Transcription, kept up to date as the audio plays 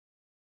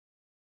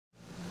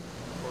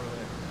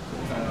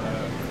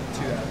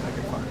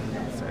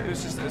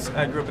was just,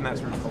 I grew up in that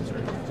sort of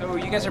culture. So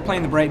you guys are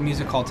playing the Brighton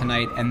Music Hall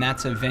tonight, and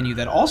that's a venue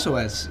that also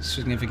has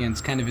significance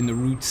kind of in the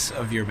roots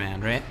of your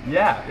band, right?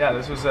 Yeah,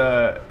 this was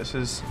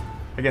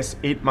I guess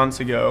 8 months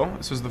ago.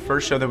 This was the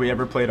first show that we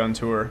ever played on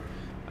tour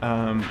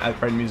at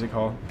Brighton Music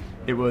Hall.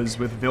 It was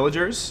with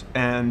Villagers,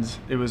 and I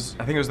think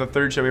it was the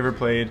third show we ever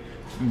played.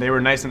 They were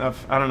nice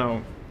enough, I don't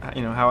know,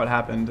 how it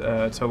happened,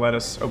 to let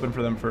us open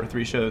for them for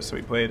 3 shows. So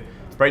we played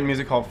Brighton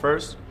Music Hall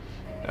first,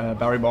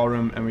 Bowery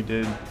Ballroom, and we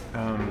did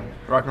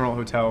Rock and Roll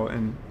Hotel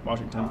in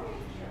Washington.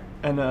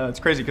 And it's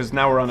crazy because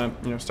now we're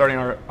on starting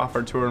off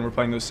our tour, and we're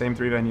playing those same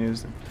 3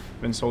 venues.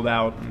 Been sold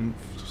out, and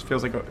it just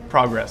feels like a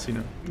progress,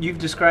 You've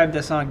described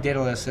the song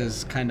Daedalus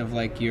as kind of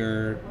like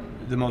the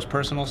most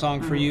personal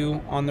song for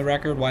you on the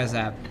record. Why is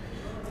that?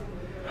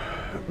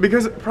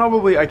 Because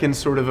probably I can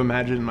sort of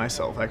imagine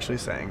myself actually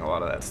saying a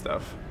lot of that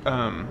stuff.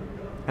 And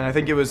I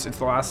think it's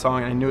the last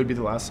song, and I knew it would be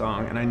the last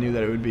song, and I knew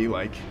that it would be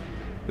like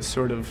this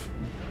sort of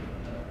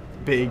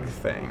big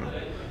thing.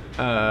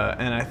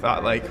 And I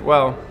thought I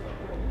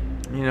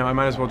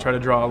might as well try to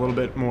draw a little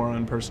bit more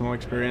on personal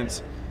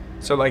experience.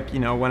 So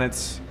when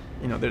it's,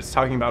 there's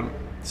talking about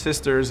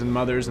sisters and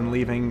mothers and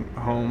leaving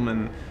home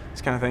and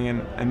this kind of thing,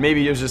 and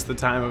maybe it was just the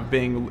time of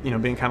being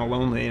kind of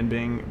lonely and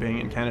being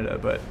in Canada,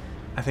 but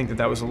I think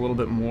that was a little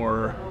bit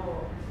more.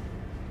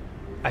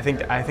 I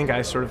think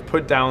I sort of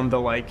put down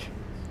the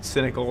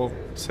cynical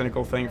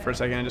thing for a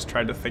second and just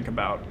tried to think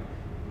about,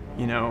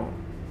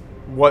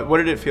 what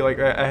did it feel like?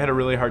 I had a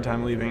really hard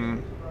time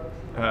leaving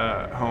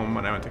home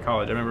when I went to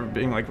college. I remember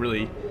being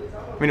really.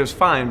 It was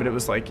fine, but it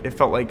was it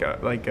felt like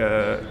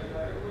I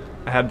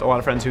had a lot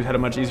of friends who had a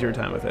much easier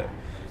time with it,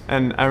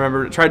 and I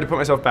remember tried to put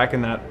myself back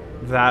in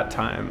that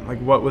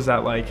time. What was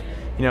that like?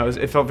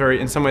 It felt very,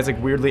 in some ways,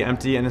 weirdly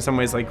empty, and in some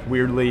ways,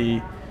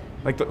 weirdly,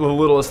 the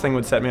littlest thing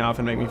would set me off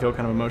and make me feel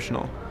kind of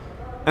emotional.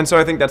 And so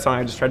I think that song,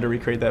 I just tried to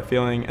recreate that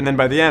feeling. And then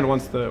by the end,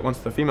 once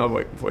the female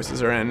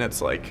voices are in,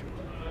 it's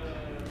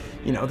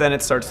then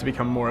it starts to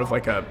become more of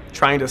a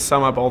trying to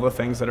sum up all the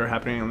things that are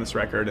happening on this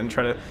record and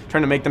trying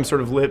to make them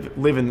sort of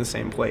live in the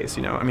same place.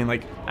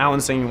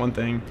 Alan's singing one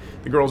thing,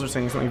 the girls are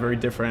singing something very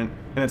different,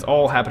 and it's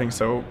all happening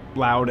so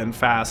loud and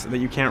fast that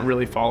you can't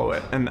really follow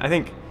it. And I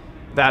think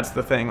that's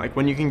the thing,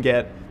 when you can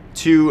get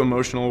 2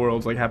 emotional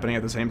worlds happening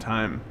at the same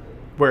time,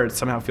 where it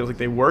somehow feels like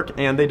they work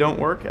and they don't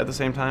work at the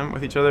same time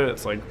with each other,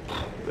 it's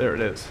there it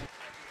is.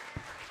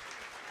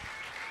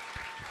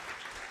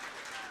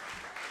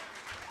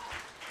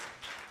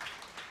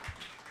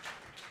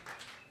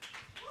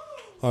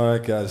 All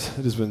right, guys,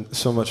 it has been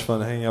so much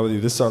fun hanging out with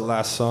you. This is our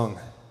last song.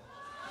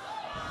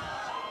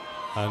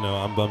 I know,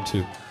 I'm bummed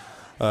too.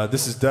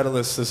 This is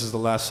Daedalus. This is the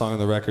last song on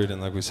the record,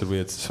 and like we said, we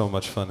had so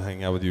much fun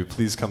hanging out with you.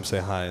 Please come say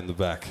hi in the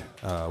back.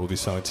 We'll be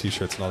selling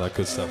T-shirts and all that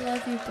good stuff. I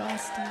love you,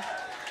 Boston.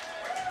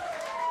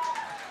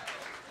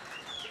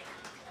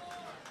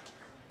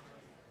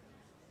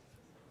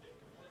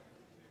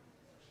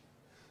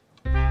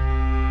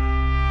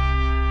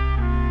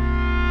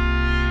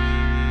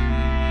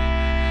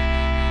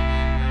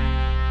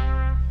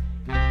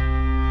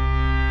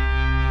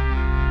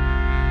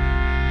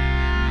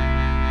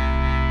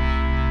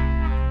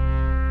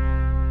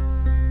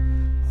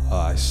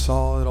 I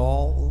saw it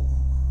all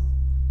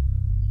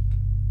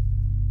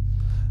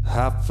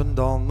happened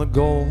on the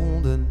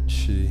golden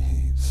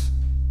sheets.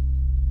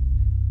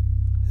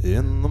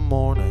 In the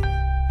morning,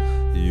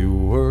 you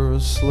were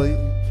asleep,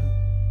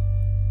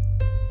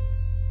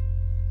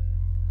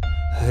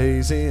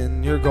 hazy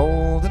in your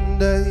golden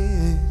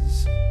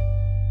days.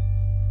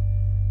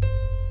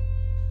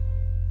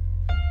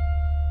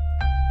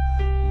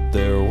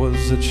 There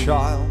was a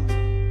child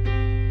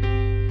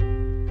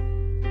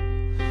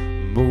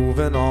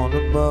moving on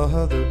a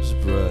mother's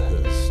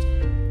breast,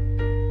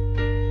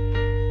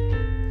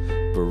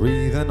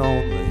 breathing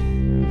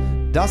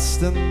only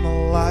dust in the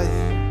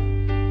light.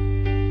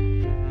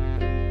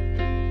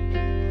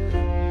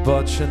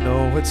 But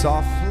it's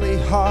awfully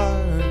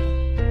hard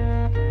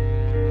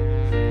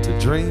to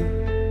dream.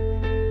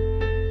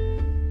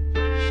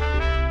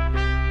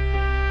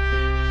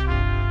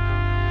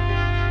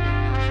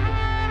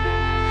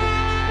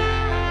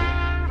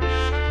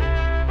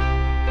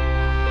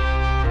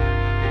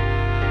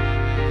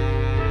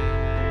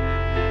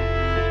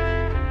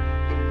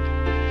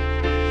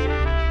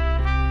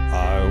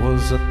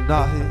 A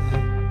night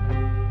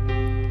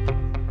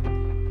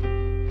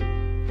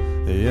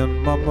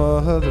in my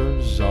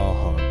mother's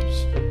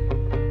arms,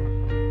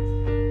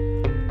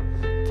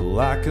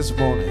 black as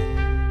morning,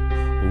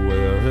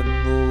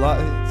 wearing the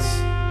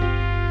lights,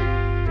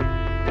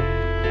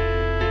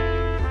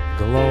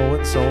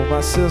 glowing so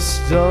my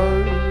sister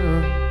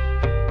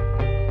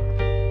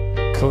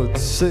could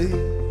see.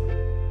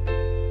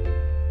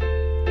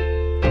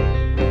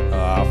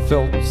 I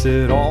felt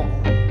it all,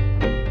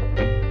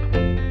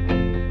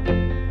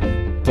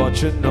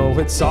 but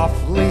it's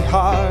awfully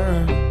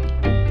hard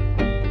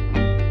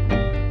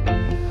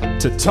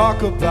to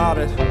talk about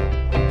it,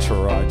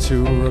 try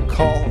to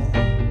recall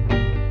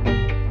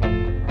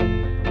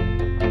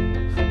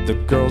the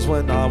girls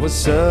when I was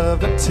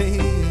 17,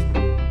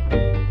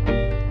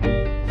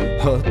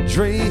 a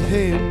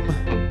dream.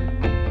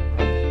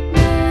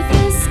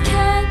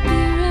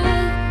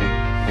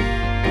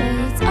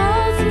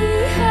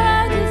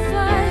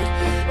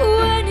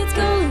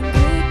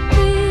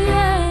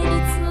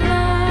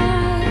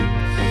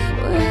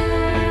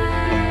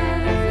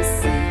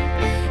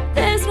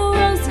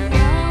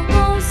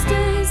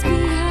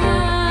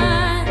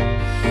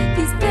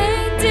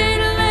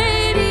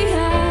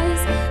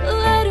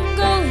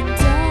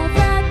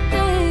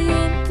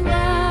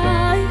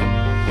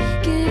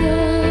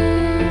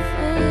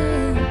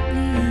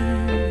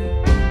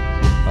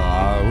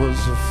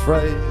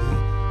 Afraid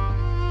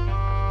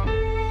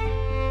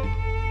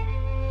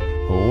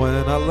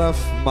when I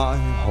left my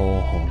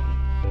home,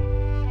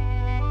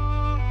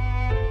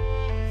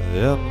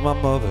 and my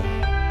mother,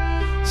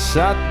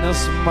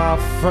 sadness, my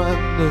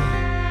friend.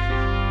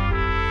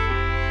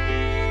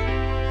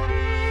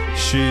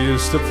 She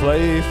used to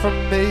play for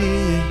me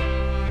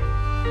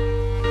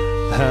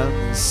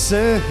and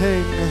sing.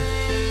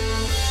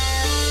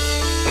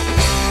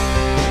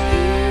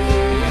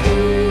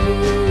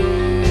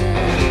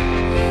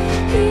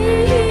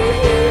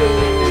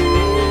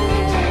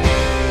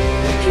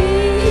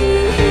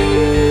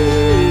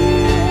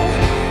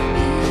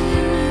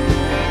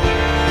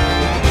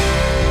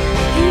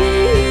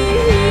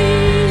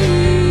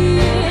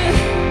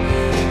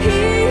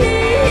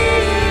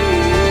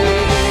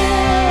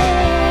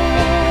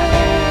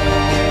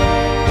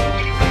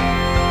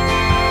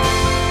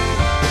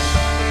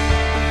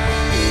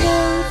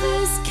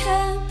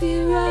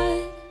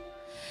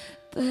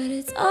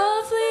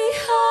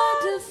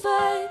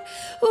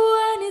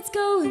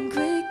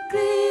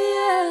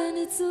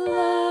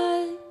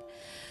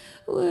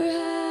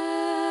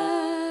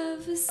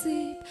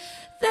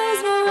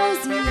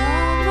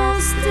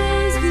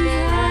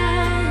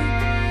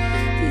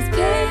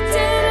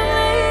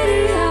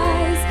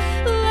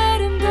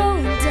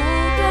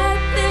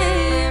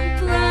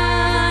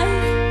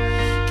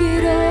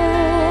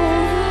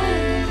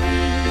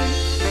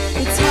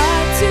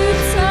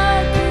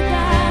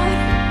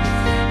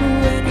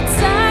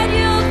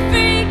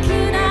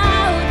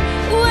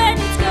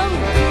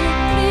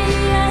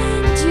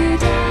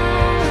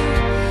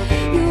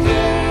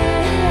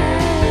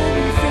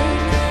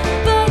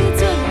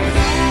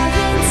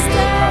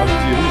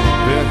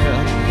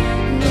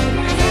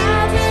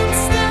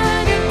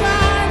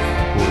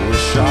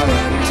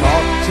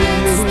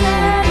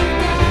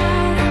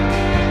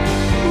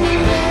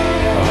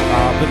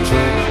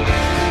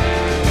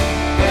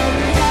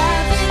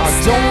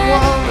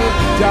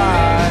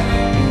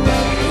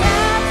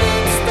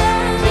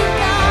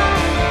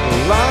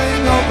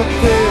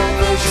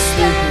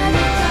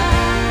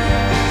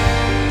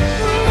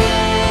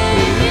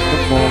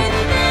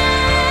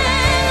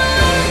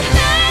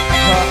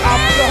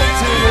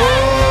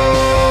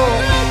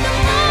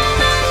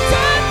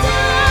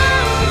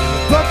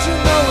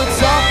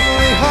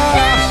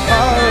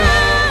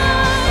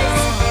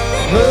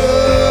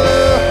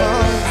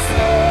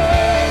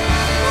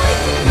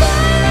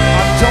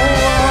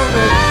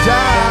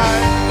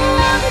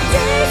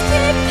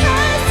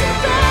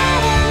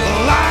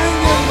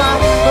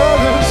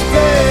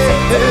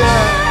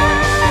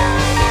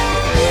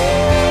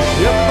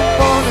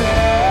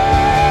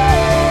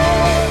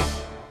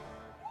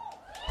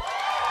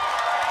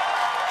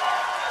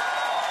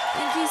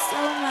 Thank you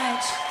so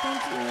much.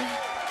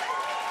 Thank you.